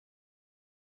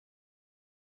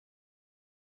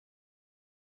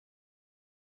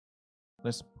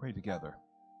Let's pray together.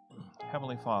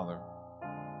 Heavenly Father,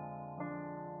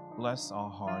 bless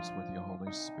our hearts with your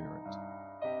Holy Spirit.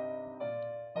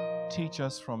 Teach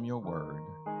us from your word.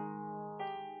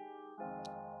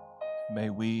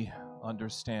 May we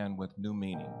understand with new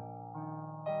meaning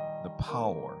the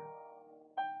power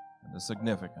and the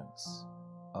significance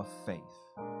of faith.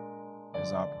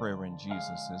 Is our prayer in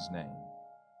Jesus' name.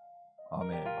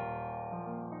 Amen.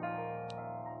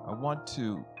 I want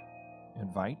to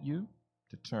invite you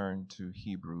to turn to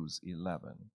Hebrews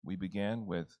 11. We began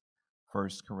with 1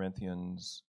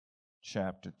 Corinthians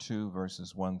chapter 2,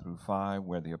 verses 1 through 5,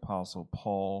 where the Apostle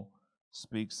Paul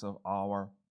speaks of our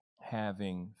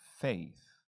having faith,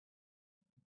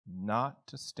 not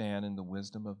to stand in the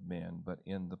wisdom of men, but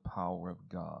in the power of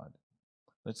God.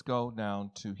 Let's go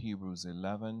down to Hebrews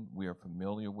 11. We are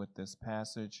familiar with this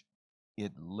passage.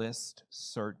 It lists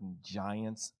certain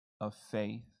giants of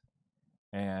faith,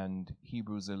 and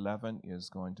Hebrews 11 is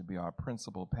going to be our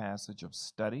principal passage of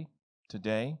study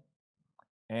today.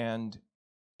 And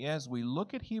as we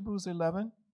look at Hebrews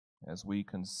 11, as we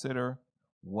consider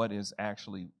what is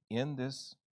actually in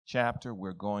this chapter,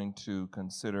 we're going to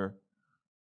consider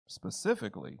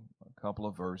specifically a couple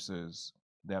of verses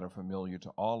that are familiar to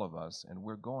all of us, and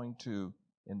we're going to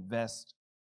invest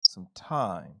some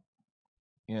time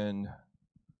in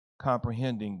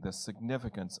comprehending the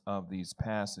significance of these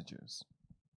passages.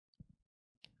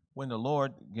 When the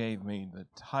Lord gave me the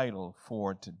title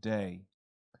for today,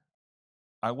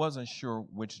 I wasn't sure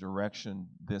which direction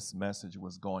this message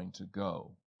was going to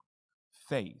go.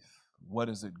 Faith, what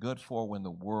is it good for when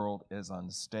the world is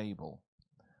unstable?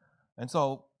 And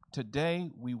so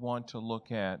today we want to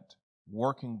look at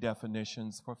working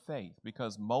definitions for faith,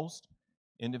 because most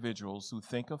individuals who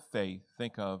think of faith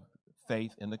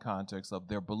in the context of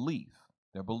their belief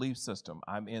system.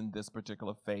 I'm in this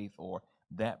particular faith or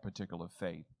that particular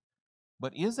faith.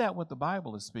 But is that what the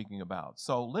Bible is speaking about?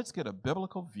 So let's get a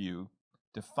biblical view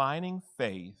defining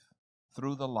faith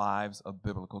through the lives of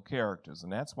biblical characters.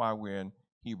 And that's why we're in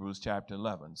Hebrews chapter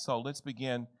 11. So let's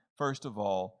begin, first of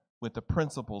all, with the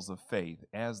principles of faith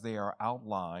as they are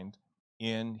outlined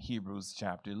in Hebrews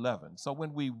chapter 11. So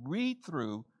when we read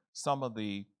through some of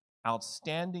the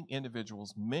outstanding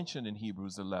individuals mentioned in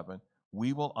Hebrews 11,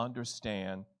 we will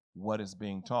understand what is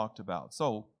being talked about.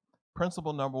 So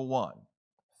principle number one,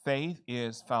 faith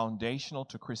is foundational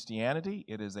to Christianity.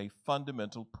 It is a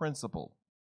fundamental principle.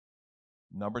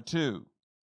 Number two,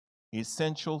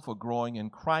 essential for growing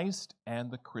in Christ and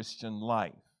the Christian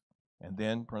life. And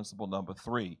then principle number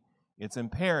three, it's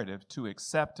imperative to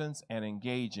acceptance and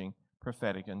engaging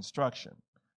prophetic instruction.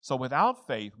 So without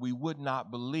faith, we would not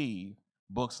believe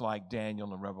books like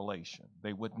Daniel and Revelation.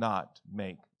 They would not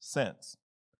make sense.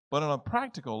 But on a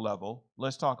practical level,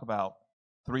 let's talk about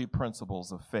three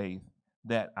principles of faith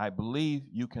that I believe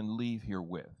you can leave here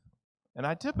with. And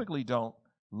I typically don't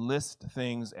list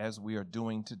things as we are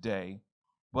doing today,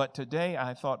 but today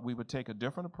I thought we would take a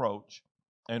different approach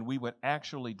and we would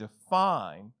actually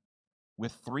define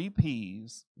with 3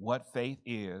 P's what faith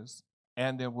is,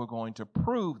 and then we're going to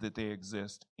prove that they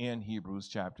exist in Hebrews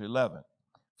chapter 11.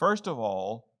 First of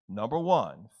all, number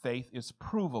one, faith is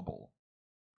provable.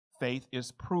 Faith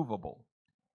is provable.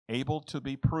 Able to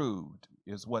be proved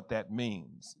is what that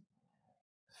means.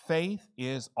 Faith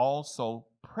is also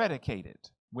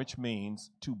predicated, which means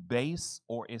to base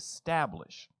or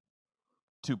establish.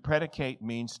 To predicate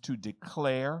means to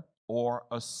declare or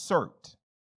assert.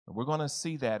 We're going to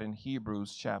see that in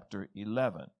Hebrews chapter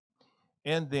 11.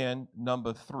 And then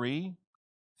number 3,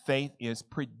 faith is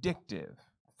predictive.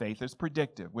 Faith is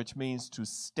predictive, which means to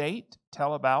state,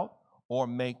 tell about, or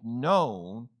make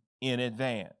known in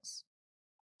advance.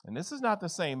 And this is not the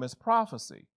same as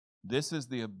prophecy. This is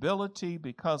the ability,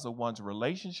 because of one's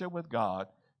relationship with God,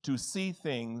 to see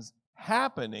things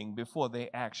happening before they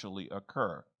actually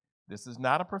occur. This is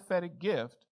not a prophetic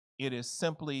gift. It is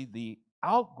simply the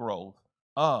outgrowth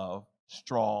of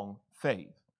strong faith.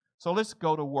 So let's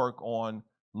go to work on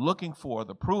looking for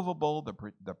the provable,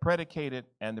 the predicated,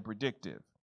 and the predictive.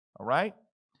 All right?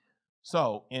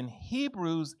 So in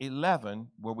Hebrews 11,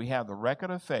 where we have the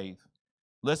record of faith,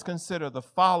 let's consider the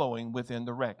following within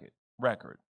the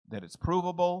record, that it's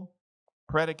provable,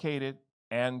 predicated,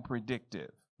 and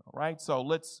predictive. All right? So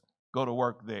let's go to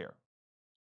work there.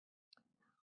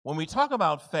 When we talk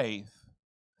about faith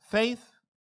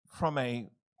from a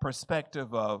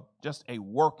perspective of just a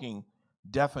working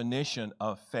definition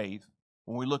of faith,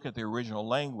 when we look at the original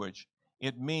language,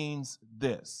 it means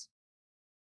this.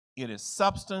 It is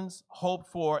substance, hoped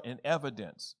for, and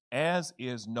evidence, as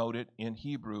is noted in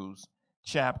Hebrews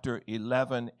chapter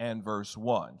 11 and verse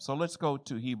 1. So let's go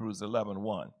to Hebrews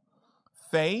 11:1.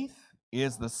 Faith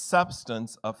is the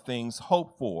substance of things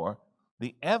hoped for,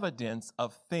 the evidence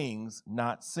of things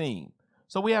not seen.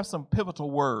 So we have some pivotal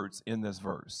words in this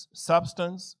verse: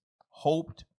 substance,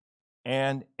 hoped,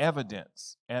 and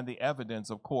evidence. And the evidence,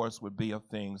 of course, would be of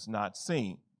things not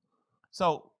seen.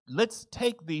 So let's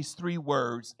take these three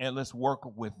words and let's work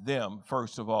with them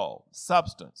first of all.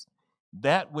 Substance,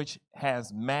 that which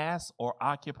has mass or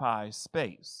occupies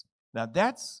space. Now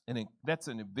that's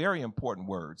a very important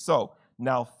word. So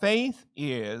now faith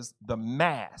is the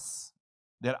mass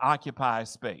that occupies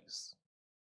space.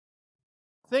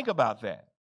 Think about that.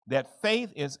 That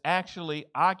faith is actually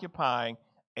occupying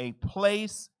a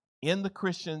place in the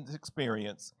Christian's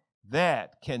experience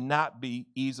that cannot be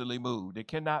easily moved. It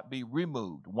cannot be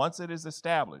removed once it is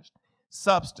established.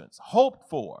 Substance, hoped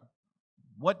for.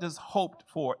 What does hoped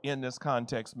for in this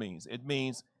context means? It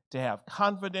means to have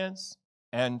confidence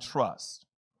and trust.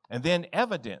 And then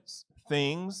evidence,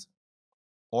 things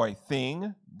or a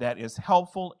thing that is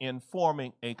helpful in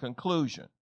forming a conclusion.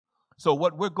 So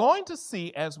what we're going to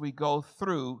see as we go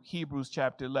through Hebrews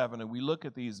chapter 11 and we look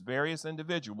at these various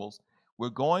individuals, we're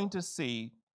going to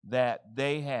see that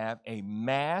they have a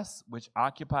mass which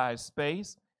occupies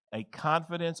space, a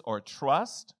confidence or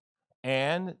trust,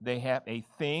 and they have a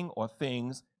thing or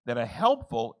things that are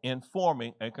helpful in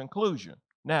forming a conclusion.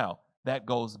 Now, that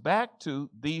goes back to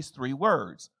these three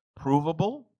words: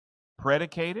 provable,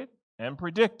 predicated, and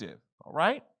predictive. All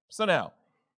right? So now,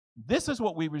 this is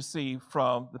what we receive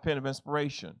from the pen of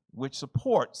inspiration, which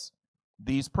supports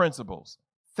these principles.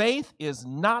 Faith is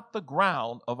not the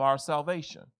ground of our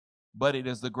salvation, but it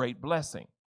is the great blessing.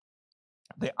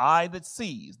 The eye that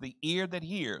sees, the ear that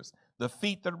hears, the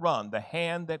feet that run, the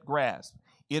hand that grasps.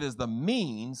 It is the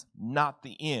means, not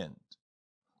the end.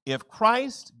 If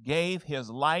Christ gave his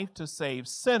life to save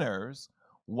sinners,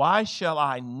 why shall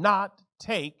I not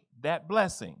take that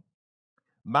blessing?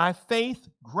 My faith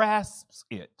grasps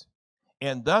it,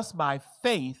 and thus my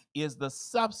faith is the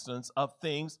substance of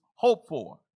things hoped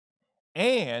for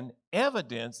and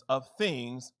evidence of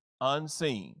things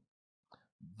unseen.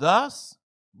 Thus,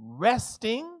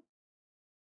 resting,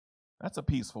 that's a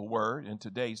peaceful word in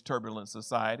today's turbulent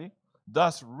society.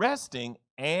 Thus, resting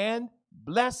and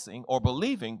blessing, or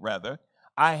believing rather,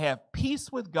 I have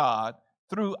peace with God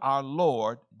through our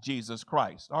Lord Jesus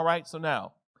Christ. All right, so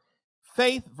now,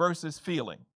 faith versus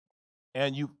feeling.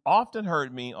 And you've often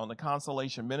heard me on the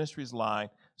Consolation Ministries line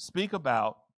speak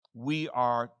about we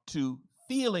are to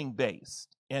feeling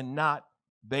based and not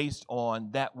based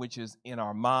on that which is in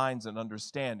our minds and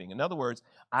understanding. In other words,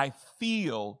 I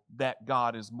feel that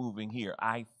God is moving here.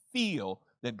 I feel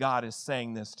that God is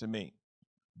saying this to me.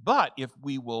 But if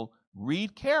we will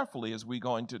read carefully as we're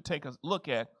going to take a look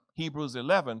at Hebrews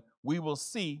 11, we will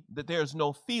see that there's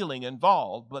no feeling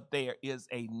involved, but there is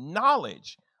a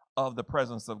knowledge of the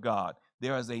presence of God.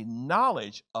 There is a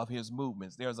knowledge of his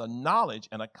movements. There's a knowledge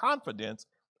and a confidence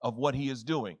of what he is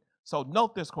doing. So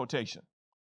note this quotation.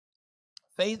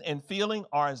 Faith and feeling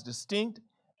are as distinct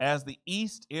as the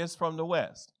East is from the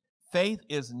West. Faith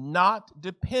is not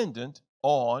dependent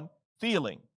on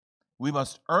feeling. We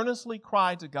must earnestly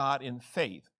cry to God in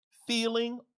faith,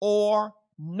 feeling or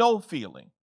no feeling,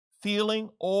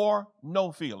 feeling or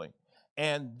no feeling,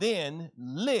 and then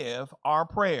live our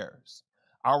prayers.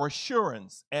 Our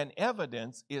assurance and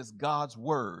evidence is God's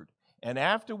word. And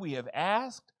after we have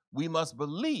asked, we must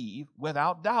believe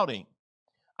without doubting.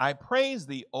 I praise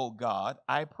thee, O God,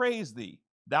 I praise thee.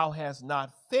 Thou hast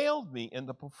not failed me in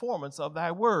the performance of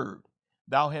thy word.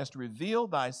 Thou hast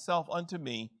revealed thyself unto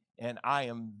me, and I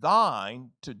am thine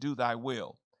to do thy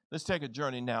will. Let's take a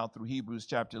journey now through Hebrews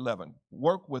chapter 11.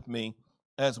 Work with me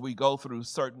as we go through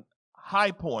certain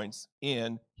high points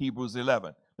in Hebrews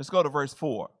 11. Let's go to verse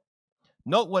 4.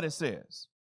 Note what it says.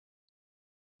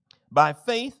 By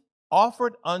faith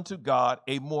offered unto God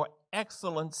a more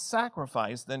excellent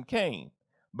sacrifice than Cain,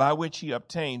 by which he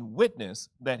obtained witness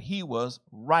that he was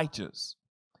righteous,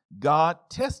 God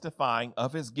testifying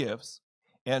of his gifts,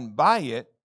 and by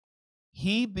it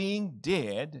he being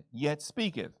dead yet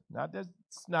speaketh. Now that's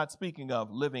not speaking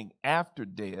of living after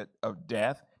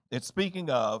death. It's speaking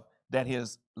of that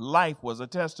his life was a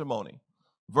testimony.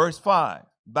 Verse 5,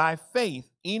 by faith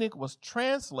Enoch was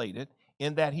translated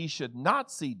in that he should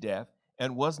not see death,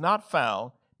 and was not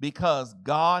found, because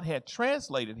God had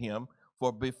translated him.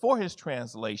 For before his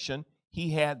translation, he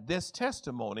had this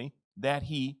testimony that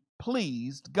he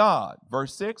pleased God.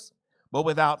 Verse 6, but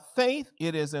without faith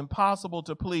it is impossible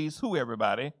to please who,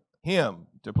 everybody? Him,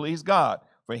 to please God.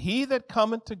 For he that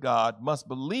cometh to God must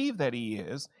believe that he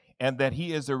is, and that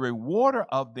he is a rewarder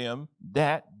of them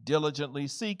that diligently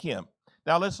seek him.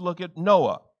 Now let's look at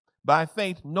Noah. By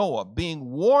faith, Noah,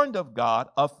 being warned of God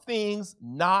of things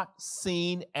not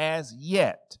seen as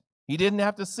yet, he didn't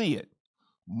have to see it,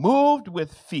 moved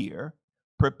with fear,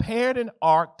 prepared an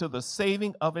ark to the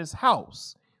saving of his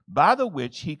house, by the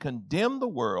which he condemned the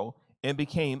world and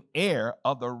became heir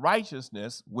of the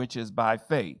righteousness which is by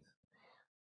faith.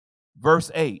 Verse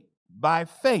 8, by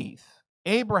faith,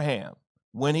 Abraham,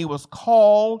 when he was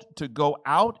called to go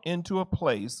out into a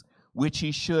place which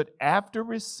he should after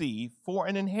receive for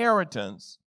an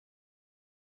inheritance,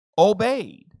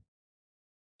 obeyed,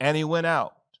 and he went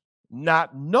out,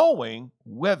 not knowing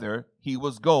whither he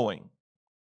was going.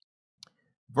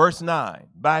 Verse 9,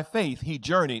 by faith he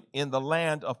journeyed in the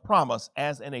land of promise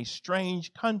as in a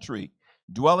strange country,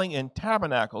 dwelling in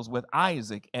tabernacles with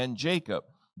Isaac and Jacob,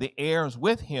 the heirs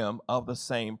with him of the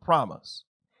same promise.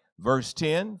 Verse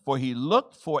 10, for he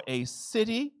looked for a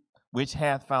city which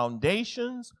hath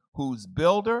foundations, whose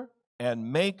builder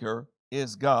and maker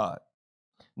is God.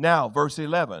 Now, verse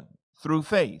 11, through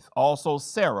faith also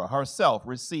Sarah herself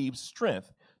received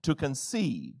strength to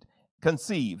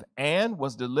conceive, and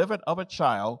was delivered of a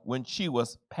child when she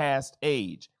was past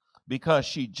age, because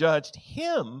she judged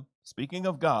him, speaking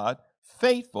of God,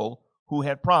 faithful who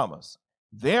had promised.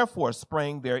 Therefore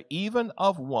sprang there even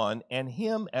of one, and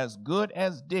him as good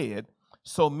as dead,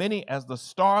 so many as the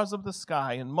stars of the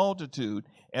sky in multitude,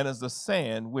 and as the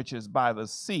sand which is by the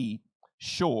sea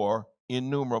shore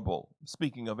innumerable.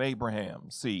 Speaking of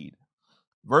Abraham's seed.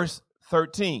 Verse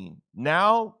 13,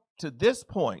 now to this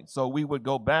point, so we would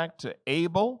go back to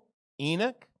Abel,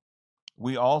 Enoch.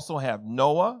 We also have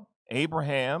Noah,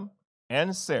 Abraham,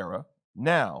 and Sarah.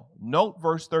 Now, note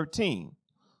verse 13.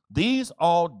 These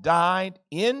all died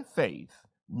in faith,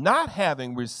 not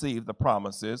having received the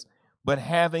promises, but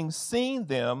having seen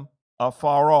them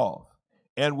afar off,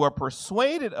 and were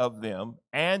persuaded of them,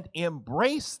 and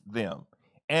embraced them,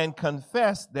 and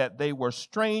confessed that they were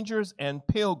strangers and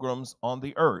pilgrims on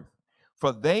the earth.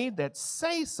 For they that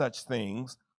say such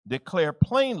things declare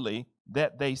plainly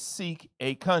that they seek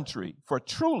a country. For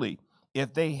truly,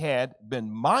 if they had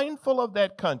been mindful of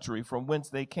that country from whence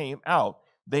they came out,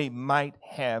 they might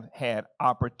have had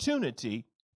opportunity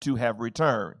to have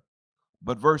returned.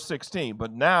 But verse 16,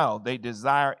 but now they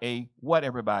desire a, what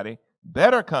everybody?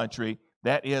 Better country,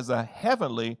 that is a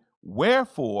heavenly.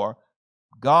 Wherefore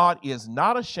God is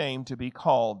not ashamed to be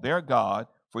called their God,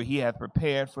 for he hath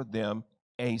prepared for them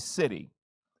a city.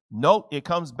 Note, it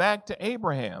comes back to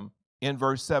Abraham in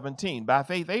verse 17. By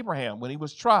faith, Abraham, when he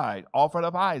was tried, offered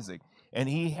up Isaac, and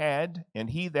he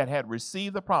that had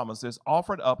received the promises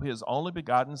offered up his only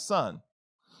begotten son,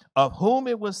 of whom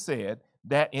it was said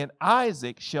that in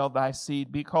Isaac shall thy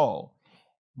seed be called.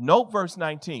 Note verse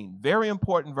 19, very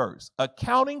important verse.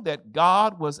 Accounting that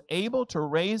God was able to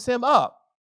raise him up,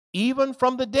 even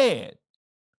from the dead,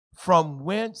 from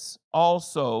whence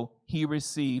also he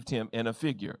received him in a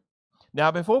figure.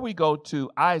 Now, before we go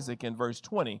to Isaac in verse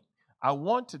 20, I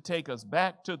want to take us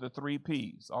back to the 3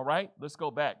 P's, all right? Let's go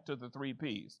back to the 3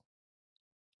 P's.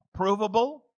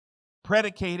 Provable,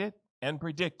 predicated, and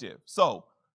predictive. So,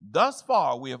 thus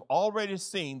far, we have already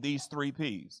seen these 3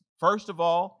 P's. First of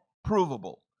all,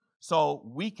 provable. So,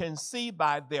 we can see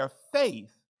by their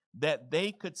faith that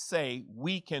they could say,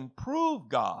 we can prove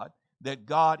God, that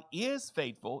God is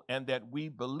faithful, and that we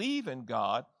believe in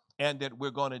God, and that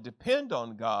we're going to depend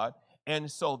on God. And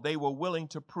so they were willing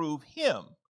to prove him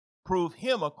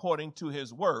according to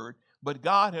his word, but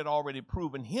God had already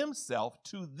proven himself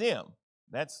to them.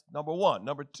 That's number one.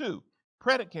 Number two,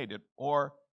 predicated.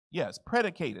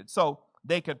 So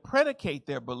they could predicate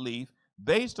their belief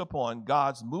based upon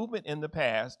God's movement in the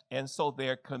past, and so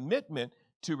their commitment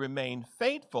to remain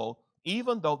faithful,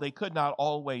 even though they could not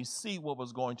always see what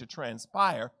was going to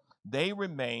transpire, they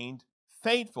remained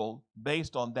faithful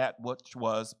based on that which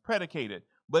was predicated.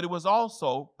 But it was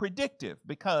also predictive,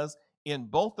 because in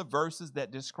both the verses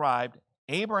that described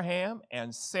Abraham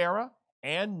and Sarah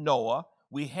and Noah,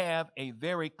 we have a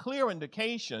very clear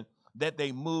indication that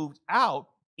they moved out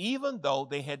even though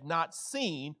they had not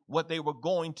seen what they were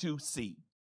going to see.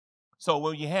 So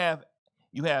when you have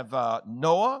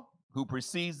Noah, who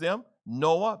precedes them.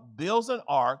 Noah builds an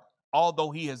ark,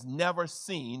 although he has never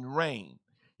seen rain.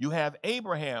 You have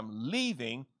Abraham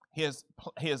leaving his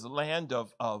land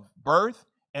of birth,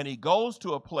 and he goes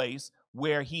to a place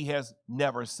where he has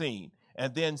never seen.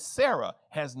 And then Sarah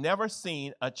has never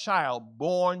seen a child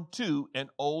born to an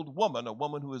old woman, a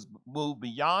woman who has moved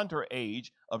beyond her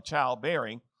age of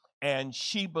childbearing, and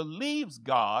she believes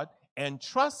God and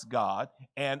trusts God,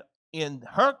 and in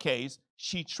her case,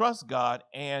 she trusts God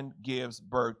and gives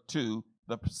birth to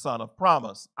the son of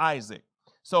promise, Isaac.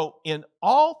 So in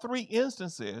all three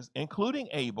instances, including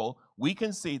Abel, we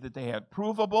can see that they had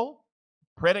provable,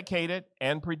 predicated,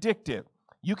 and predictive.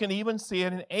 You can even see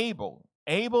it in Abel.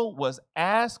 Abel was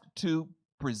asked to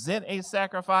present a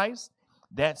sacrifice.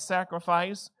 That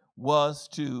sacrifice was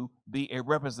to be a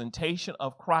representation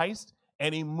of Christ,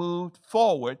 and he moved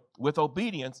forward with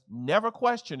obedience, never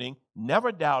questioning,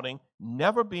 never doubting,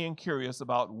 never being curious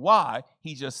about why.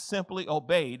 He just simply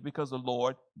obeyed because the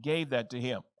Lord gave that to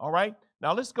him. All right?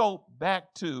 Now let's go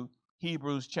back to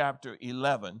Hebrews chapter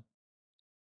 11,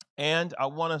 and I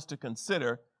want us to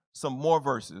consider some more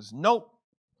verses. Note,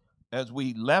 as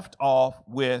we left off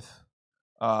with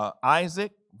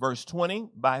Isaac, verse 20,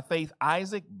 by faith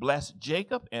Isaac blessed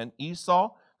Jacob and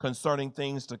Esau concerning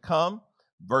things to come.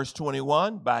 Verse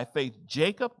 21, by faith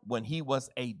Jacob, when he was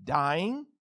a dying,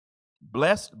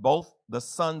 blessed both the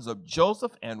sons of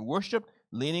Joseph and worshiped,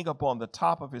 leaning upon the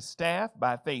top of his staff.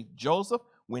 By faith Joseph,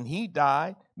 when he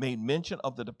died, made mention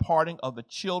of the departing of the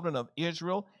children of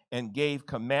Israel and gave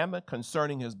commandment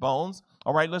concerning his bones.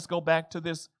 All right, let's go back to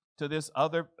this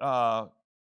other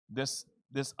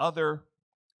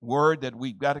word that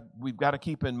we've got to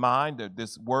keep in mind, that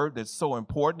this word that's so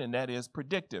important, and that is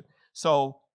predictive.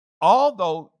 So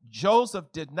although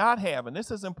Joseph did not have, and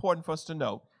this is important for us to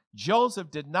know,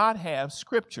 Joseph did not have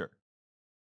scripture.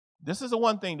 This is the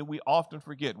one thing that we often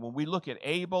forget. When we look at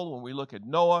Abel, when we look at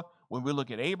Noah, when we look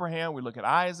at Abraham, we look at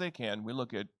Isaac, and we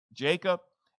look at Jacob.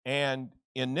 And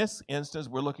in this instance,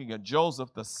 we're looking at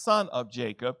Joseph, the son of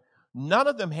Jacob. None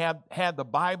of them had the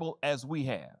Bible as we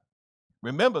have.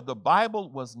 Remember, the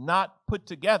Bible was not put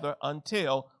together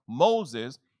until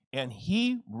Moses, and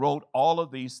he wrote all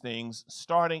of these things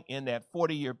starting in that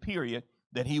 40-year period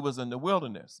that he was in the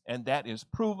wilderness. And that is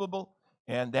provable,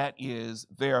 and that is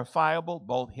verifiable,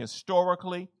 both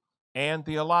historically and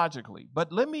theologically.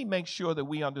 But let me make sure that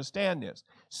we understand this.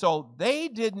 So they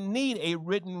didn't need a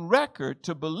written record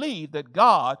to believe that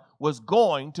God was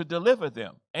going to deliver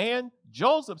them. And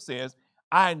Joseph says,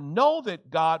 I know that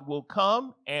God will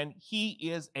come, and he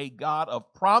is a God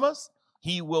of promise.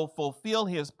 He will fulfill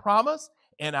his promise,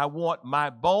 and I want my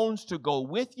bones to go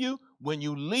with you. When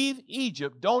you leave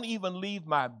Egypt, don't even leave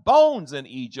my bones in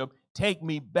Egypt. Take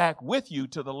me back with you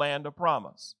to the land of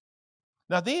promise.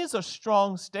 Now, these are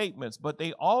strong statements, but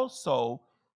they also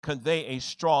convey a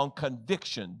strong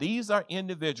conviction. These are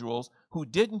individuals who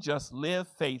didn't just live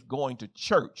faith going to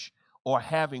church or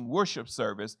having worship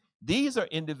service. These are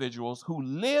individuals who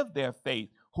live their faith,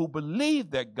 who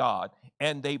believe that God,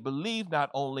 and they believe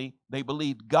not only, they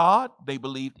believed God, they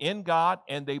believed in God,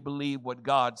 and they believed what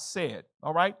God said.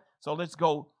 All right? So let's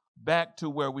go back to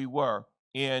where we were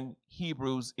in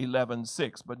Hebrews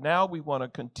 11:6. But now we want to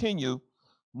continue.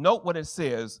 Note what it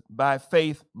says, by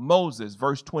faith Moses,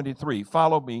 verse 23.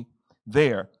 Follow me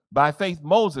there. By faith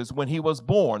Moses, when he was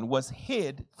born, was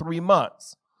hid 3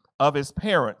 months of his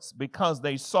parents because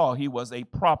they saw he was a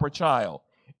proper child,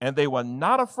 and they were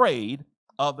not afraid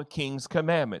of the king's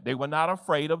commandment. They were not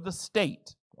afraid of the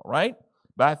state. All right?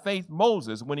 By faith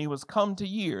Moses, when he was come to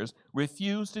years,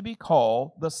 refused to be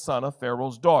called the son of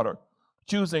Pharaoh's daughter,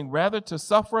 choosing rather to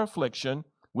suffer affliction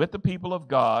with the people of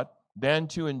God than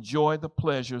to enjoy the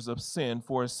pleasures of sin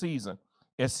for a season,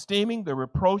 esteeming the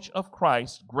reproach of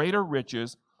Christ greater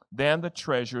riches than the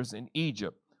treasures in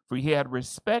Egypt, for he had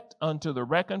respect unto the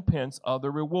recompense of the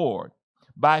reward.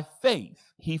 By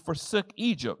faith he forsook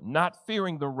Egypt, not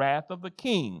fearing the wrath of the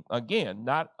king, again,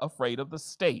 not afraid of the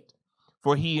state,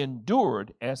 for he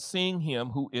endured as seeing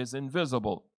him who is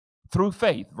invisible. Through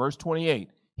faith, verse 28,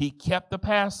 he kept the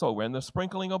Passover and the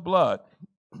sprinkling of blood,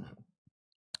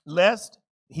 lest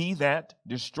he that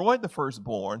destroyed the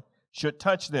firstborn should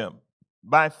touch them.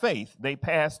 By faith they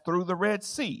passed through the Red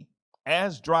Sea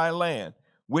as dry land,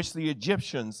 which the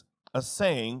Egyptians,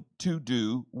 assaying to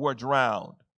do, were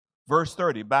drowned. Verse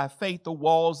 30, by faith the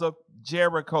walls of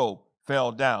Jericho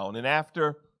fell down, and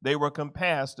after they were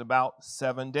compassed about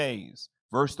 7 days.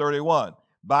 Verse 31,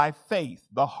 by faith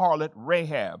the harlot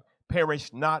Rahab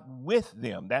perished not with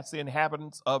them, that's the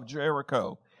inhabitants of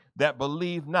Jericho, that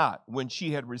believed not when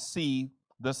she had received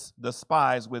the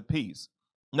spies with peace.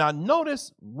 Now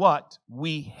notice what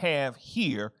we have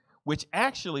here, which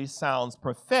actually sounds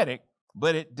prophetic,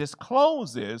 but it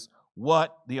discloses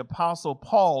what the Apostle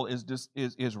Paul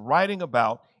is writing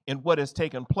about and what has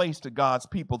taken place to God's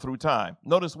people through time.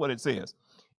 Notice what it says.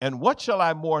 And what shall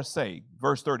I more say?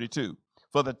 Verse 32.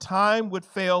 For the time would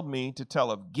fail me to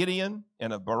tell of Gideon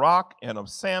and of Barak and of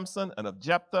Samson and of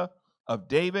Jephthah, of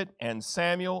David and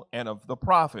Samuel and of the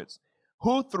prophets,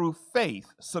 who through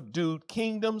faith subdued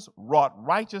kingdoms, wrought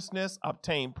righteousness,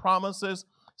 obtained promises,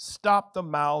 stopped the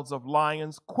mouths of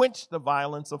lions, quenched the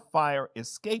violence of fire,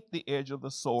 escaped the edge of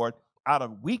the sword, out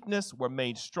of weakness were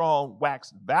made strong,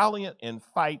 waxed valiant in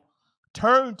fight,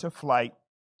 turned to flight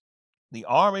the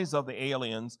armies of the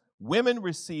aliens. Women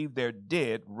received their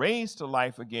dead, raised to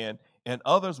life again, and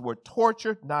others were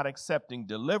tortured, not accepting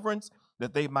deliverance,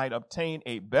 that they might obtain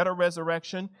a better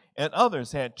resurrection. And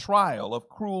others had trial of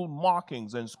cruel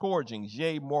mockings and scourgings,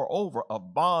 yea, moreover,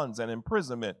 of bonds and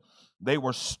imprisonment. They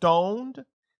were stoned,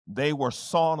 they were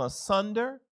sawn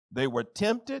asunder, they were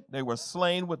tempted, they were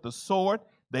slain with the sword.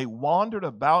 They wandered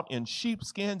about in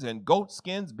sheepskins and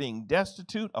goatskins, being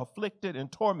destitute, afflicted,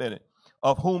 and tormented,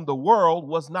 of whom the world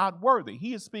was not worthy.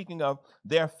 He is speaking of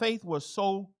their faith was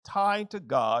so tied to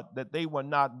God that they were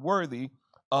not worthy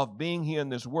of being here in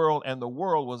this world, and the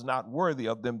world was not worthy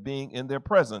of them being in their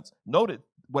presence. Note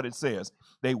what it says.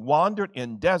 They wandered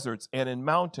in deserts and in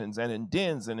mountains and in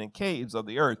dens and in caves of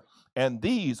the earth. And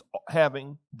these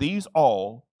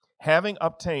all, having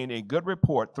obtained a good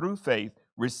report through faith,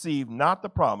 received not the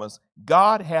promise,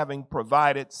 God having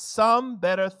provided some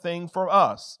better thing for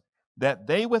us, that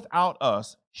they without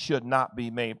us should not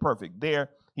be made perfect. There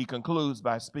he concludes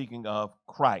by speaking of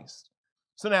Christ.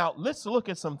 So now let's look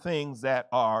at some things that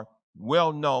are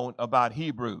well known about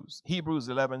Hebrews. Hebrews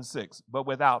 11:6. But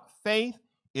without faith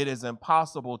it is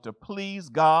impossible to please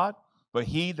God, for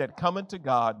he that cometh to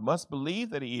God must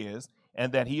believe that he is,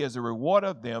 and that he is a rewarder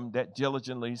of them that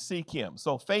diligently seek him.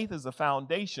 So faith is the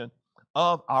foundation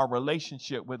of our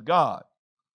relationship with God.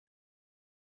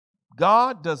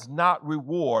 God does not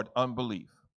reward unbelief.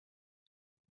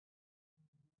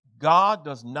 God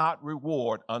does not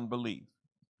reward unbelief.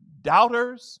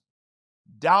 Doubters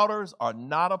are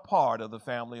not a part of the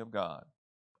family of God.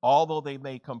 Although they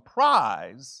may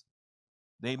comprise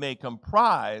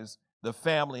the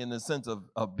family in the sense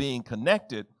of being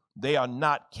connected, they are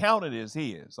not counted as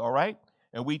his, all right?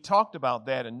 And we talked about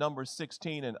that in Numbers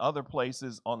 16 and other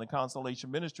places on the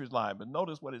Consolation Ministries line. But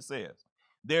notice what it says.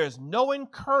 There is no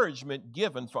encouragement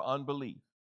given for unbelief.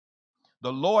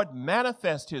 The Lord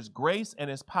manifests his grace and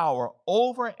his power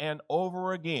over and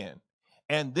over again.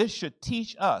 And this should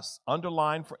teach us,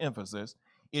 underline for emphasis,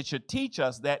 it should teach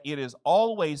us that it is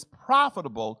always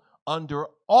profitable under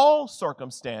all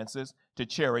circumstances to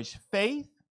cherish faith,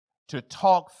 to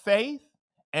talk faith,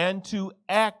 and to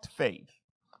act faith.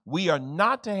 We are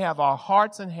not to have our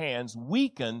hearts and hands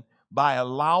weakened by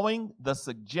allowing the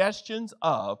suggestions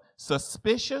of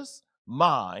suspicious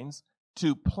minds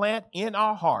to plant in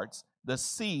our hearts the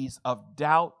seeds of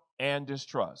doubt and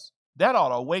distrust. That ought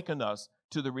to awaken us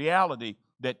to the reality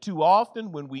that too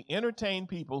often when we entertain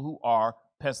people who are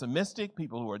pessimistic,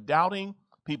 people who are doubting,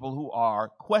 people who are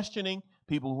questioning,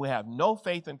 people who have no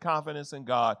faith and confidence in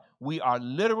God, we are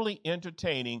literally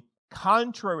entertaining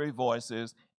contrary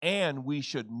voices, and we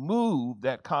should move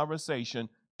that conversation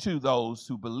to those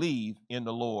who believe in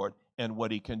the Lord and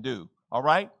what he can do. All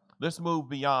right? Let's move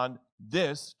beyond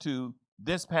this to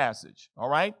this passage. All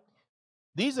right?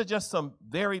 These are just some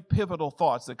very pivotal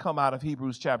thoughts that come out of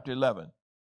Hebrews chapter 11.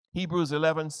 Hebrews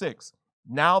 11:6.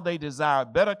 Now they desire a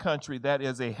better country, that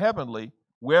is a heavenly,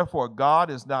 wherefore God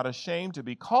is not ashamed to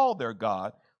be called their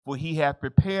God, for he hath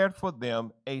prepared for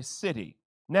them a city.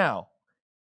 Now,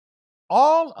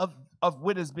 all of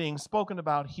what is being spoken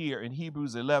about here in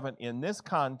Hebrews 11 in this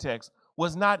context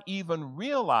was not even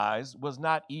realized, was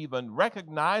not even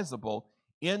recognizable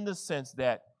in the sense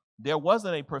that there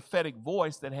wasn't a prophetic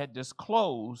voice that had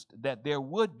disclosed that there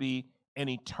would be an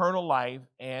eternal life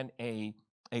and a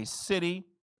city.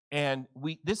 And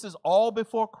this is all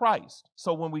before Christ.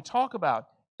 So when we talk about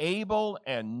Abel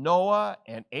and Noah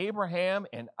and Abraham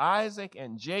and Isaac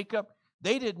and Jacob,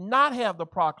 they did not have the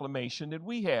proclamation that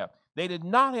we have. They did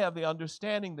not have the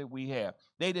understanding that we have.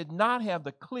 They did not have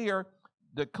the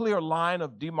clear line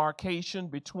of demarcation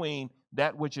between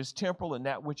that which is temporal and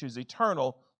that which is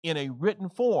eternal in a written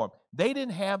form. They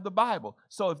didn't have the Bible.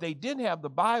 So if they didn't have the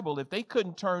Bible, if they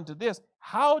couldn't turn to this,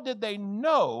 how did they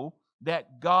know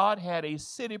that God had a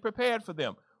city prepared for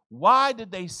them? Why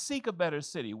did they seek a better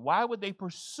city? Why would they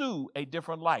pursue a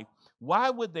different life? Why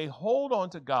would they hold on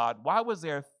to God? Why was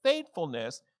there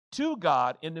faithfulness to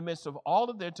God in the midst of all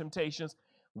of their temptations?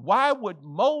 Why would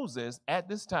Moses at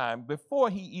this time, before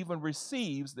he even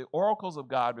receives the oracles of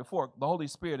God, before the Holy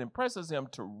Spirit impresses him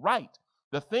to write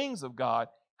the things of God,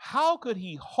 how could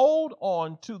he hold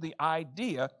on to the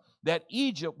idea that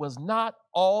Egypt was not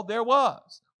all there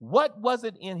was? What was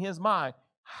it in his mind?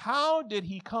 How did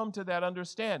he come to that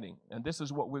understanding? And this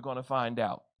is what we're going to find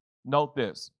out. Note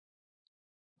this.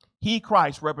 He,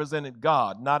 Christ, represented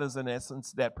God, not as an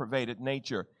essence that pervaded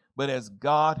nature, but as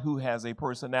God who has a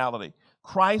personality.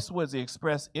 Christ was the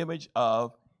express image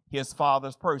of his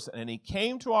Father's person. And he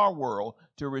came to our world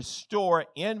to restore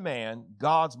in man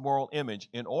God's moral image,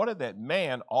 in order that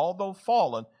man, although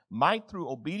fallen, might through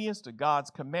obedience to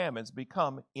God's commandments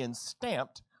become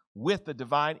enstamped with the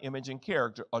divine image and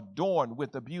character, adorned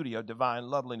with the beauty of divine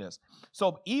loveliness.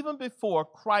 So even before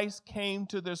Christ came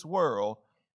to this world,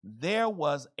 there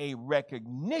was a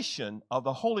recognition of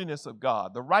the holiness of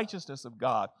God, the righteousness of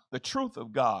God, the truth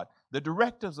of God, the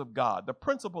directives of God, the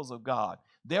principles of God.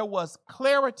 There was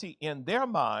clarity in their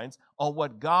minds on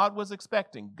what God was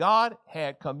expecting. God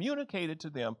had communicated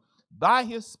to them by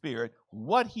his Spirit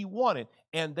what he wanted,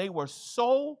 and they were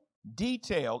so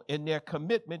detailed in their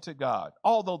commitment to God.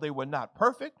 Although they were not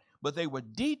perfect, but they were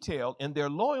detailed in their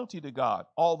loyalty to God.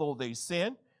 Although they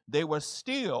sinned, they were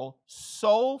still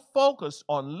so focused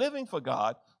on living for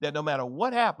God that no matter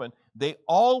what happened, they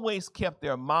always kept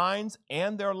their minds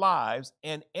and their lives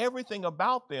and everything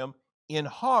about them in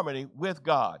harmony with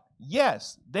God.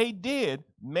 Yes, they did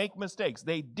make mistakes.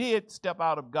 They did step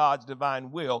out of God's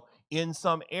divine will in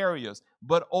some areas,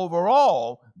 but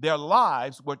overall, their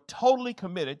lives were totally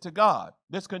committed to God.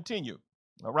 Let's continue,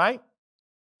 all right?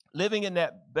 Living in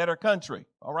that better country,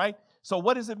 all right? So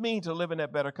what does it mean to live in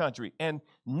that better country? And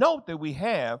note that we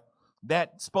have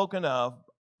that spoken of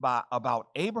about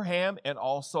Abraham and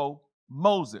also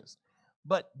Moses.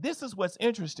 But this is what's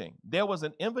interesting. There was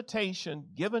an invitation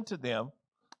given to them,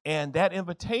 and that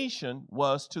invitation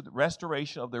was to the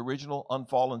restoration of the original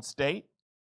unfallen state.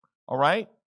 All right?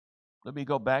 Let me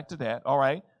go back to that. All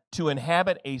right? To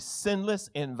inhabit a sinless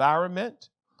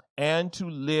environment and to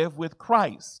live with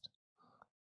Christ.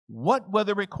 What were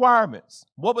the requirements?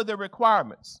 What were the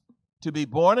requirements? To be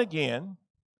born again,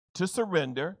 to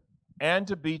surrender, and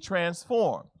to be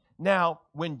transformed. Now,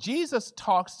 when Jesus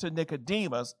talks to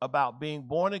Nicodemus about being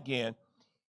born again,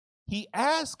 he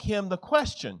asks him the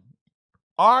question,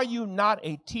 are you not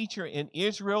a teacher in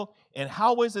Israel? And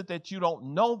how is it that you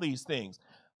don't know these things?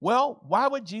 Well, why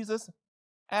would Jesus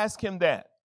ask him that?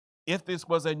 If this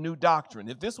was a new doctrine,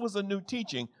 if this was a new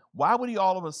teaching, why would he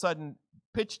all of a sudden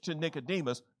pitch to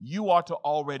Nicodemus, you ought to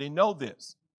already know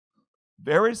this?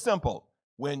 Very simple.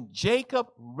 When Jacob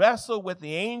wrestled with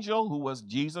the angel who was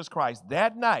Jesus Christ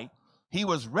that night, he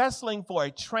was wrestling for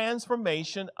a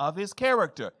transformation of his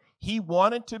character. He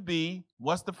wanted to be,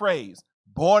 what's the phrase?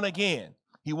 Born again.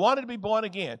 He wanted to be born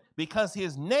again because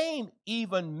his name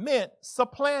even meant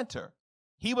supplanter.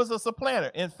 He was a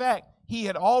supplanter. In fact, he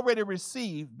had already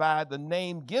received by the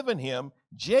name given him,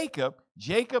 Jacob.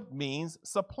 Jacob means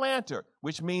supplanter,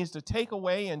 which means to take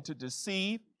away and to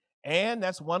deceive. And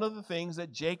that's one of the things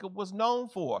that Jacob was known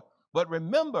for. But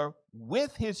remember,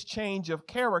 with his change of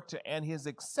character and his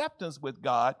acceptance with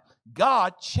God,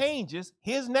 God changes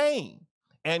his name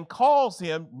and calls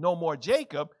him no more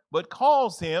Jacob, but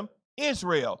calls him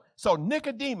Israel. So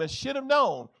Nicodemus should have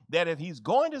known that if he's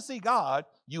going to see God,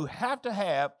 you have to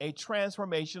have a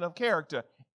transformation of character.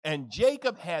 And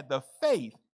Jacob had the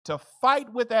faith to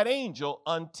fight with that angel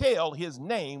until his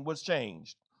name was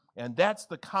changed. And that's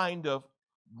the kind of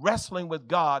wrestling with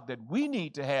God that we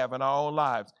need to have in our own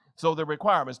lives. So the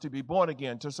requirements to be born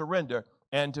again, to surrender,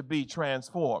 and to be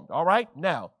transformed. All right?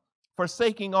 Now,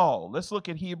 forsaking all. Let's look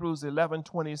at Hebrews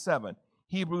 11:27.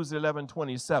 Hebrews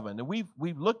 11:27. And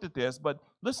we've looked at this, but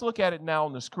let's look at it now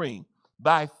on the screen.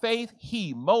 By faith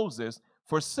he, Moses,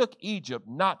 forsook Egypt,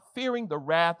 not fearing the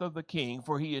wrath of the king,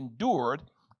 for he endured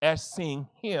as seeing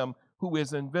him who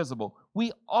is invisible.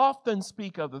 We often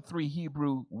speak of the three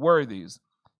Hebrew worthies,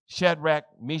 Shadrach,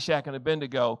 Meshach, and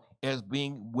Abednego, as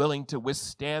being willing to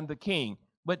withstand the king.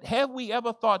 But have we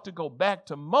ever thought to go back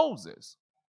to Moses,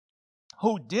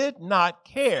 who did not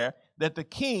care that the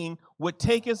king would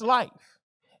take his life?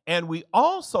 And we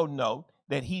also note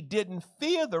that he didn't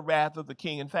fear the wrath of the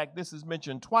king. In fact, this is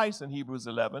mentioned twice in Hebrews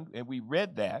 11, and we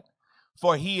read that.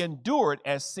 For he endured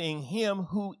as seeing him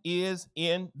who is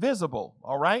invisible.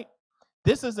 All right?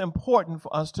 This is important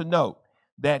for us to note,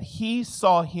 that he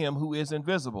saw him who is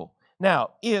invisible.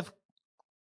 Now, if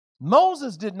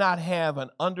Moses did not have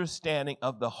an understanding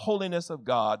of the holiness of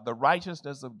God, the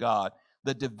righteousness of God,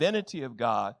 the divinity of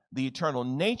God, the eternal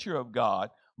nature of God,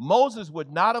 Moses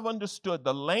would not have understood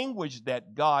the language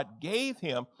that God gave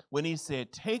him when he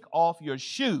said, take off your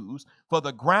shoes, for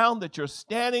the ground that you're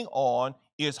standing on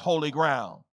is holy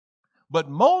ground. But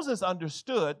Moses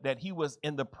understood that he was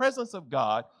in the presence of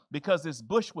God because this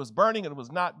bush was burning and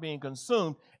was not being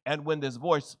consumed. And when this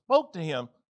voice spoke to him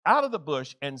out of the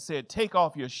bush and said, take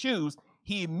off your shoes,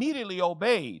 he immediately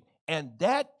obeyed. And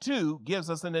that too gives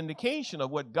us an indication of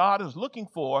what God is looking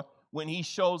for when he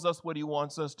shows us what he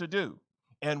wants us to do.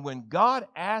 And when God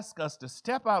asks us to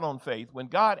step out on faith, when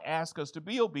God asks us to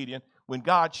be obedient, when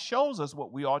God shows us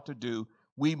what we ought to do,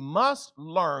 We must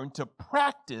learn to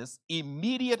practice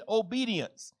immediate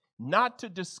obedience, not to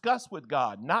discuss with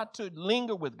God, not to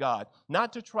linger with God,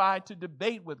 not to try to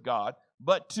debate with God,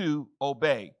 but to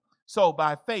obey. So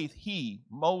by faith, he,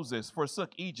 Moses,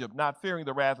 forsook Egypt, not fearing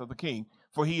the wrath of the king,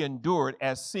 for he endured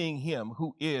as seeing him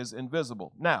who is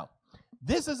invisible. Now,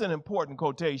 this is an important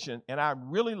quotation, and I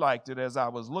really liked it as I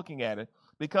was looking at it,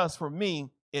 because for me,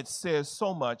 it says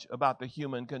so much about the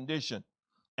human condition.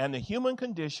 And the human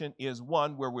condition is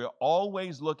one where we're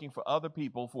always looking for other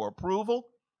people for approval,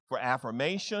 for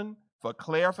affirmation, for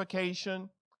clarification,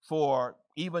 for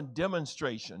even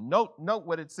demonstration. Note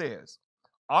what it says.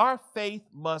 Our faith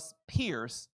must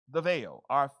pierce the veil.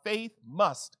 Our faith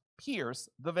must pierce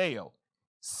the veil,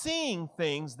 seeing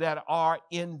things that are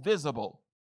invisible.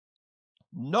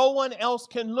 No one else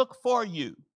can look for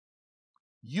you.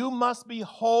 You must be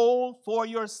whole for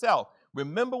yourself.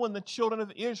 Remember when the children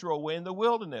of Israel were in the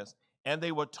wilderness and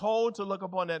they were told to look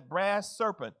upon that brass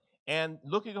serpent, and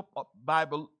looking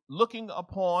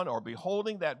upon or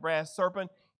beholding that brass serpent,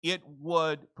 it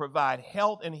would provide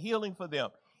health and healing for them.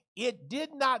 It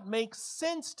did not make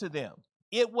sense to them.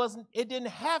 It didn't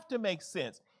have to make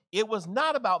sense. It was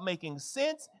not about making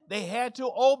sense. They had to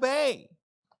obey.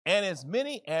 And as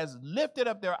many as lifted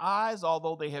up their eyes,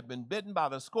 although they had been bitten by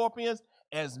the scorpions,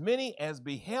 as many as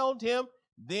beheld him,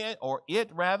 they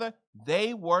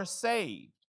were saved.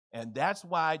 And that's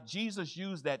why Jesus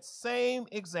used that same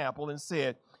example and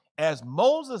said, as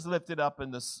Moses lifted up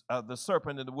in the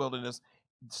serpent in the wilderness,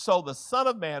 so the Son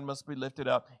of Man must be lifted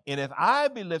up. And if I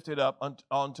be lifted up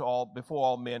before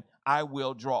all men, I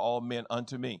will draw all men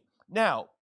unto me. Now,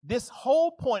 this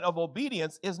whole point of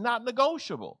obedience is not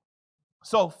negotiable.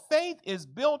 So faith is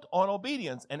built on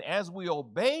obedience. And as we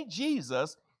obey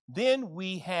Jesus, then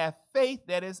we have faith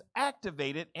that is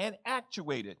activated and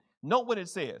actuated. Note what it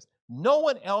says. No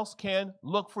one else can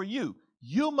look for you.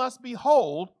 You must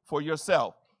behold for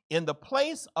yourself. In the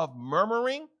place of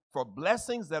murmuring for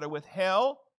blessings that are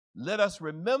withheld, let us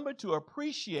remember to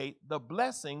appreciate the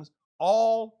blessings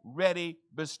already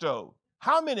bestowed.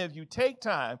 How many of you take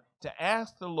time to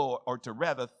ask the Lord, or to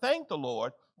rather thank the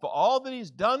Lord for all that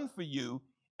he's done for you,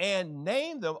 and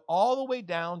name them all the way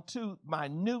down to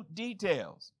minute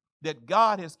details? That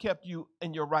God has kept you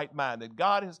in your right mind, that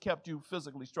God has kept you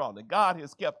physically strong, that God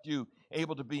has kept you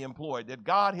able to be employed, that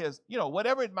God has,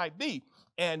 whatever it might be.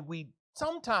 And we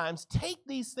sometimes take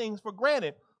these things for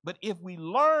granted, but if we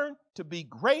learn to be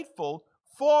grateful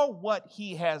for what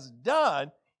he has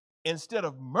done, instead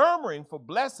of murmuring for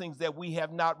blessings that we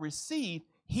have not received,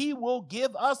 he will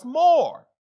give us more.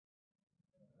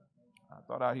 I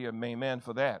thought I'd hear an amen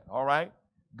for that. All right.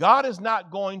 God is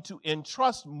not going to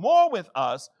entrust more with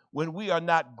us when we are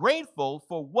not grateful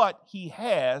for what he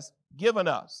has given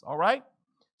us. All right.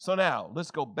 So now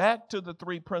let's go back to the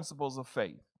three principles of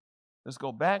faith. Let's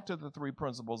go back to the three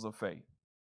principles of faith.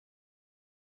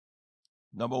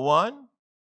 Number one,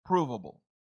 provable.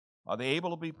 Are they able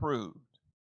to be proved?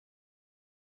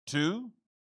 Two,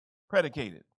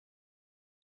 predicated.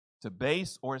 To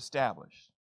base or establish.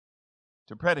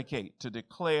 To predicate, to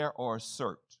declare or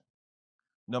assert.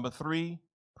 Number three,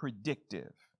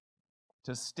 predictive.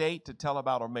 To state, to tell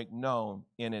about, or make known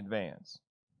in advance.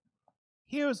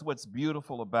 Here's what's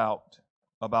beautiful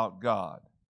about God.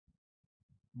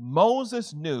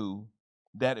 Moses knew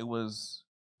that it was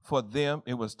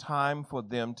time for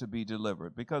them to be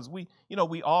delivered, because we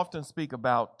often speak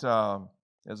about,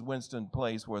 as Winston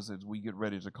plays for us as we get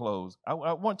ready to close. I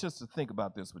want us to think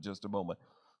about this for just a moment,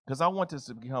 because I want this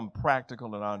to become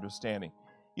practical in our understanding.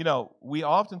 We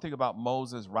often think about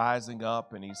Moses rising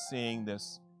up and he's seeing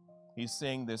this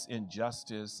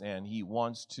injustice, and he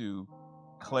wants to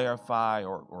clarify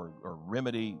or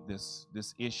remedy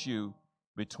this issue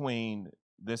between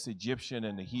this Egyptian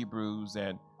and the Hebrews,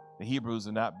 and the Hebrews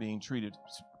are not being treated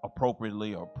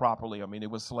appropriately or properly. I mean, they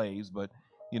were slaves, but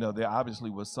there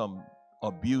obviously was some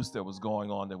abuse that was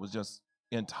going on that was just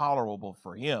intolerable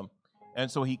for him. And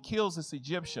so he kills this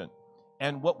Egyptian.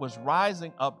 And what was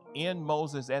rising up in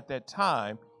Moses at that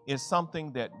time is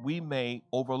something that we may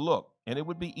overlook, and it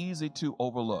would be easy to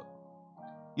overlook.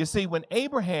 You see, when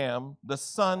Abraham, the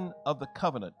son of the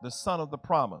covenant, the son of the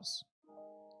promise,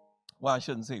 well, I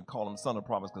shouldn't call him son of the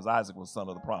promise, because Isaac was son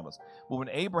of the promise. But when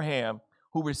Abraham,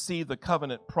 who received the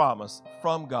covenant promise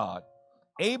from God,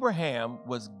 Abraham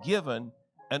was given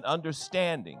an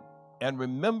understanding. And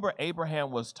remember,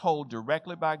 Abraham was told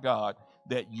directly by God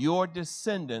that your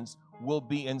descendants will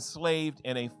be enslaved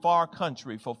in a far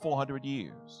country for 400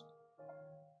 years.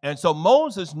 And so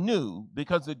Moses knew,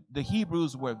 because the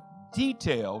Hebrews were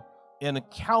detailed in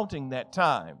accounting that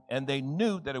time, and they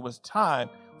knew that it was time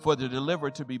for the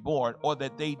deliverer to be born, or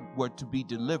that they were to be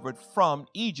delivered from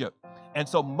Egypt. And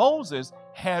so Moses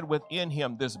had within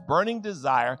him this burning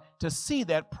desire to see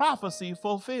that prophecy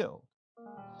fulfilled.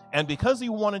 And because he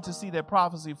wanted to see that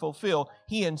prophecy fulfilled,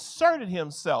 he inserted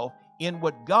himself in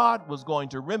what God was going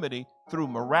to remedy through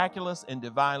miraculous and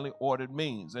divinely ordered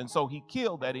means. And so he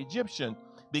killed that Egyptian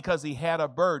because he had a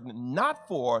burden not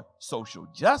for social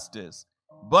justice,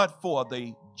 but for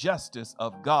the justice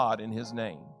of God in his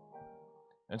name.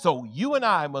 And so you and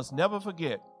I must never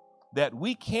forget that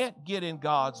we can't get in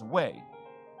God's way.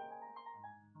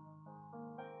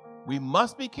 We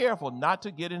must be careful not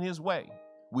to get in his way.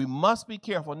 We must be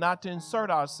careful not to insert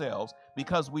ourselves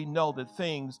because we know that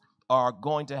things are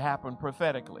going to happen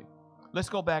prophetically. Let's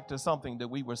go back to something that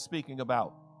we were speaking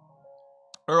about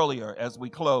earlier as we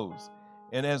close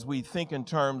and as we think in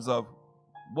terms of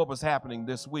what was happening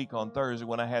this week on Thursday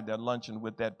when I had that luncheon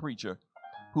with that preacher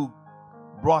who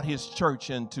brought his church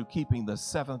into keeping the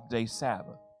seventh-day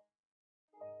Sabbath.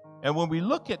 And when we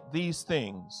look at these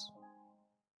things,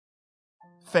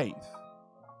 faith,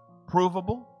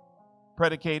 provable,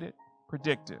 predicated,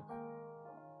 predictive.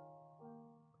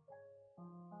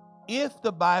 If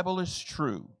the Bible is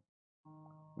true,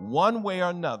 one way or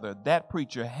another, that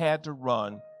preacher had to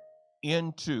run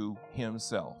into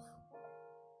himself.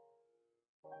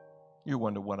 You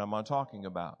wonder, what am I talking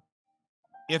about?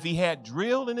 If he had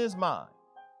drilled in his mind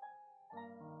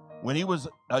when he was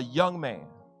a young man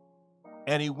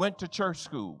and he went to church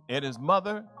school and his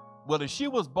mother, well, if she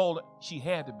was bold, she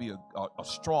had to be a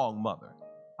strong mother.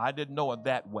 I didn't know it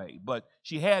that way, but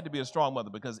she had to be a strong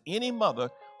mother, because any mother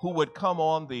who would come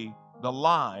on the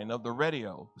line of the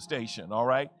radio station, all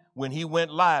right, when he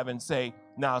went live and say,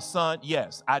 now, son,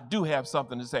 yes, I do have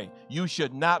something to say. You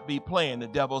should not be playing the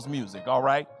devil's music, all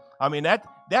right? I mean,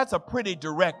 that's a pretty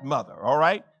direct mother, all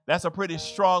right? That's a pretty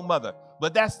strong mother.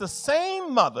 But that's the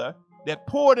same mother that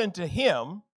poured into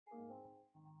him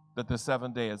that the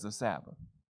seventh day is the Sabbath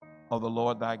of the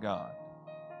Lord thy God.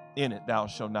 In it thou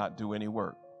shalt not do any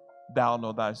work. Thou,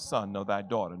 nor thy son, nor thy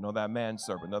daughter, nor thy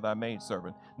manservant, nor thy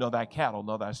maidservant, nor thy cattle,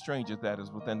 nor thy stranger that is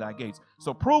within thy gates.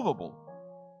 So provable.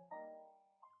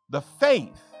 The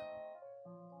faith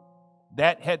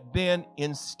that had been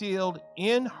instilled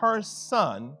in her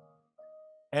son,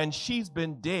 and she's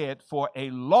been dead for a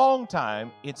long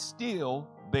time, it still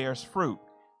bears fruit.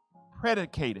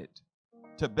 Predicated,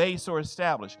 to base or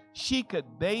establish. She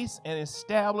could base and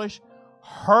establish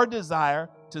her desire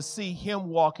to see him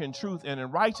walk in truth and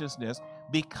in righteousness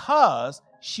because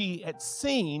she had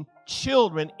seen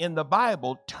children in the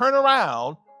Bible turn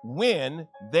around when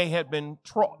they had been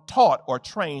taught or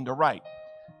trained aright.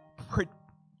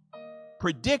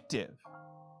 Predictive.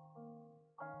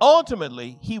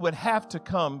 Ultimately, he would have to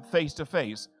come face to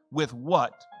face with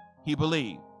what he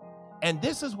believed. And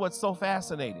this is what's so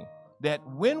fascinating, that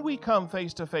when we come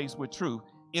face to face with truth,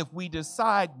 if we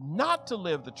decide not to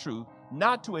live the truth,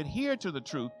 not to adhere to the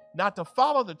truth, not to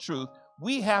follow the truth,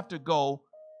 we have to go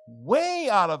way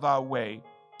out of our way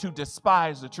to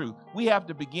despise the truth. We have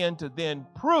to begin to then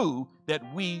prove that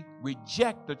we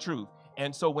reject the truth.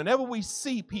 And so whenever we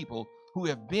see people who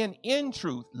have been in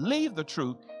truth leave the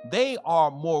truth, they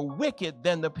are more wicked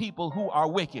than the people who are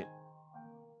wicked.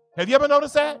 Have you ever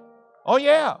noticed that? Oh,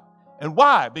 yeah. And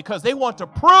why? Because they want to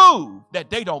prove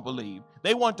that they don't believe.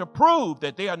 They want to prove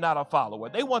that they are not a follower.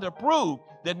 They want to prove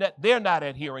that they're not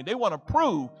adhering. They want to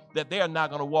prove that they are not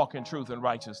going to walk in truth and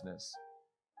righteousness.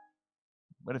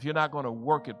 But if you're not going to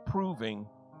work at proving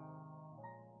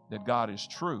that God is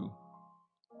true,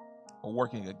 or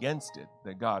working against it,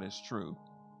 that God is true,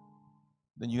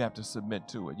 then you have to submit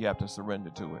to it. You have to surrender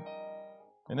to it.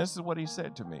 And this is what he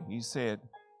said to me. He said,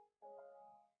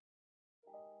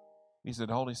 the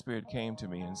Holy Spirit came to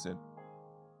me and said,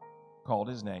 called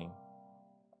his name,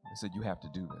 and said, you have to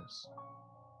do this.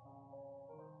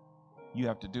 You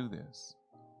have to do this.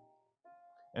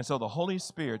 And so the Holy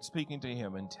Spirit speaking to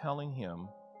him and telling him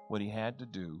what he had to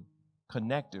do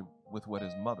connected with what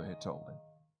his mother had told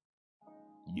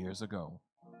him years ago.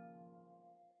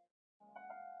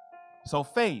 So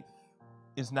faith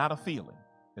is not a feeling.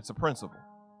 It's a principle.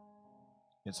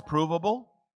 It's provable.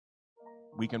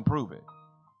 We can prove it.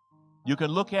 You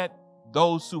can look at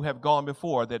those who have gone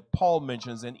before that Paul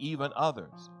mentions and even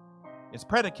others. It's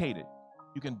predicated.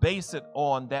 You can base it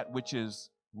on that which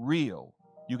is real.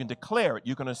 You can declare it.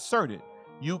 You can assert it.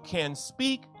 You can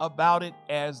speak about it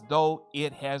as though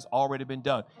it has already been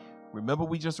done. Remember,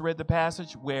 we just read the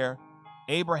passage where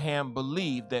Abraham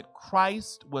believed that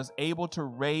Christ was able to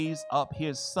raise up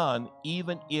his son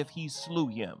even if he slew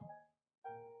him.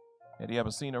 Had he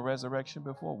ever seen a resurrection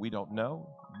before? We don't know,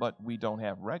 but we don't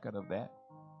have record of that.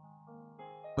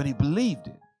 But he believed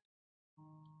it.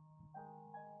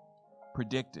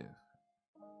 predictive,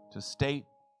 to state,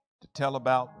 to tell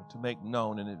about, to make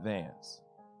known in advance.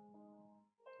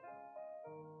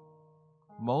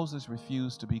 Moses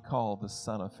refused to be called the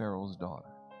son of Pharaoh's daughter,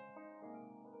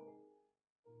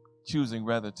 choosing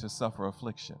rather to suffer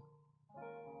affliction.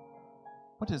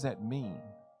 What does that mean?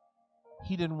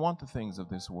 He didn't want the things of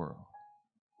this world.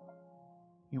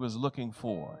 He was looking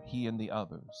for, he and the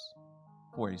others,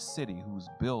 for a city whose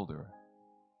builder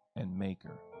and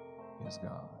maker is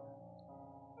God.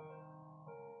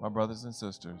 My brothers and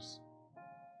sisters,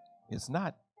 it's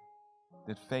not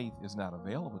that faith is not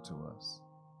available to us.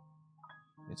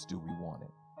 It's, do we want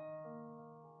it?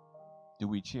 Do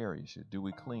we cherish it? Do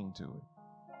we cling to it?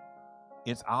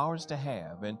 It's ours to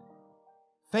have. And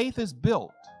faith is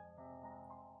built.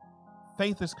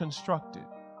 Faith is constructed.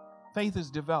 Faith is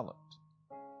developed.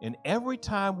 And every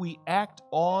time we act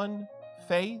on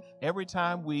faith, every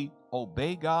time we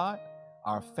obey God,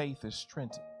 our faith is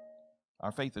strengthened.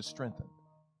 Our faith is strengthened.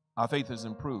 Our faith is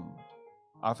improved.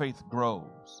 Our faith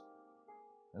grows.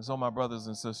 And so, my brothers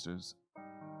and sisters,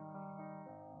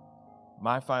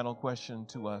 my final question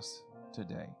to us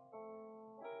today: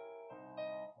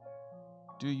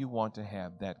 do you want to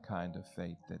have that kind of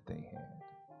faith that they had?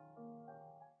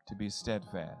 To be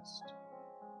steadfast,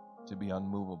 to be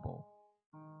unmovable,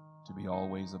 to be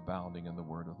always abounding in the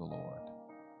word of the Lord.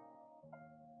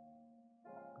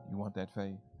 You want that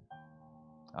faith?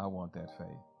 I want that faith.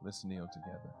 Let's kneel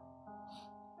together.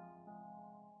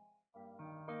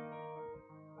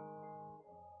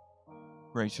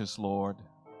 Gracious Lord,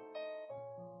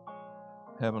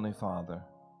 Heavenly Father,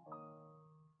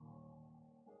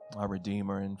 our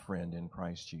Redeemer and friend in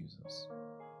Christ Jesus,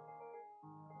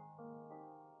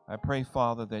 I pray,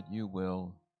 Father, that you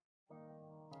will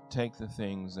take the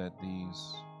things that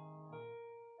these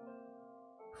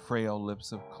frail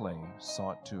lips of clay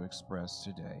sought to express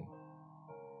today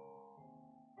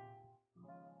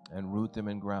and root them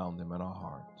and ground them in our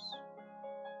hearts.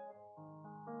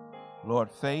 Lord,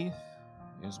 faith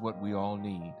is what we all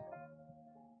need.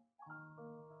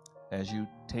 As you've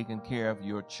taken care of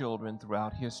your children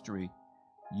throughout history,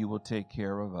 you will take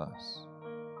care of us.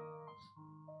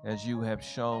 As you have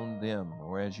shown them,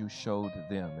 or as you showed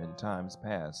them in times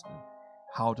past,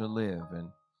 how to live and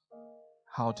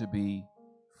how to be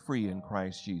free in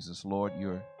Christ Jesus, Lord,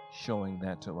 you're showing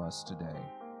that to us today.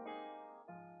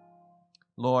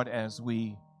 Lord, as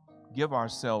we give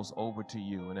ourselves over to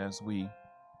you and as we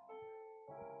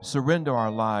surrender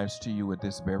our lives to you at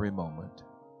this very moment,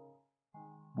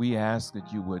 we ask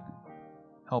that you would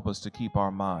help us to keep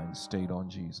our minds stayed on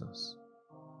Jesus.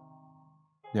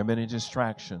 There are many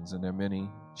distractions and there are many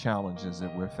challenges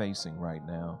that we're facing right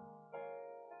now.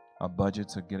 Our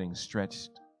budgets are getting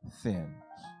stretched thin.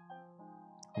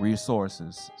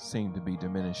 Resources seem to be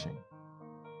diminishing.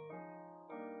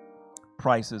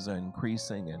 Prices are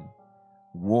increasing and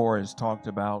war is talked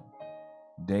about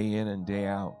day in and day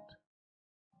out.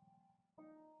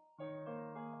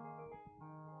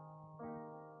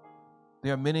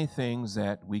 There are many things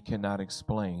that we cannot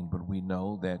explain, but we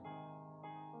know that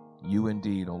you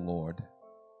indeed, O Lord,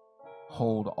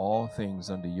 hold all things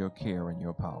under your care and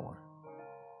your power.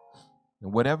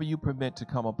 And whatever you permit to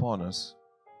come upon us,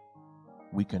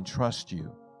 we can trust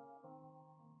you.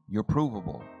 You're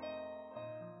provable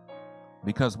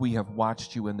because we have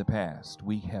watched you in the past.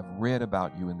 We have read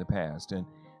about you in the past, and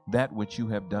that which you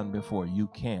have done before, you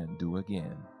can do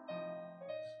again.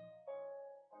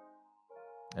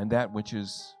 And that which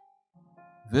is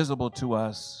visible to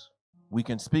us, we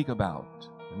can speak about.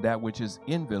 And that which is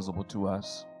invisible to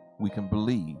us, we can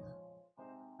believe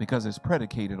because it's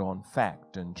predicated on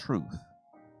fact and truth.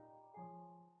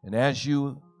 And as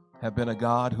you have been a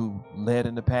God who led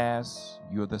in the past,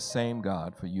 you're the same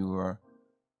God, for you are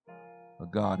a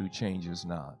God who changes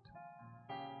not.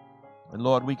 And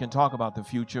Lord, we can talk about the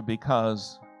future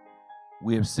because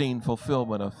we have seen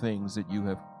fulfillment of things that you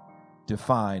have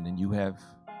defined and you have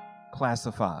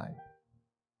classified.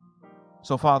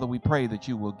 So, Father, we pray that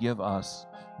you will give us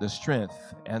the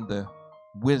strength and the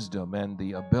wisdom and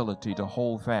the ability to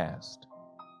hold fast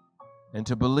and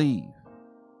to believe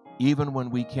even when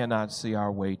we cannot see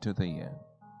our way to the end.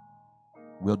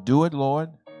 We'll do it, Lord,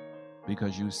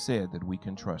 because you said that we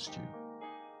can trust you.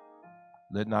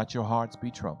 Let not your hearts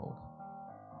be troubled.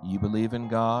 You believe in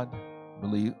God,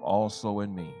 believe also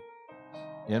in me.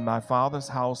 In my Father's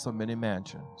house are many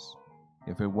mansions.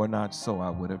 If it were not so, I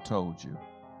would have told you.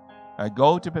 I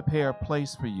go to prepare a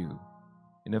place for you.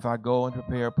 And if I go and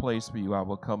prepare a place for you, I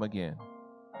will come again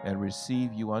and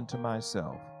receive you unto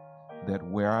myself, that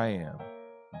where I am,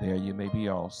 there you may be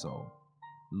also.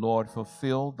 Lord,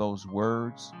 fulfill those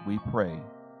words, we pray,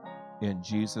 in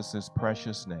Jesus'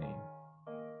 precious name.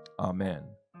 Amen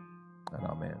and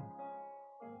amen.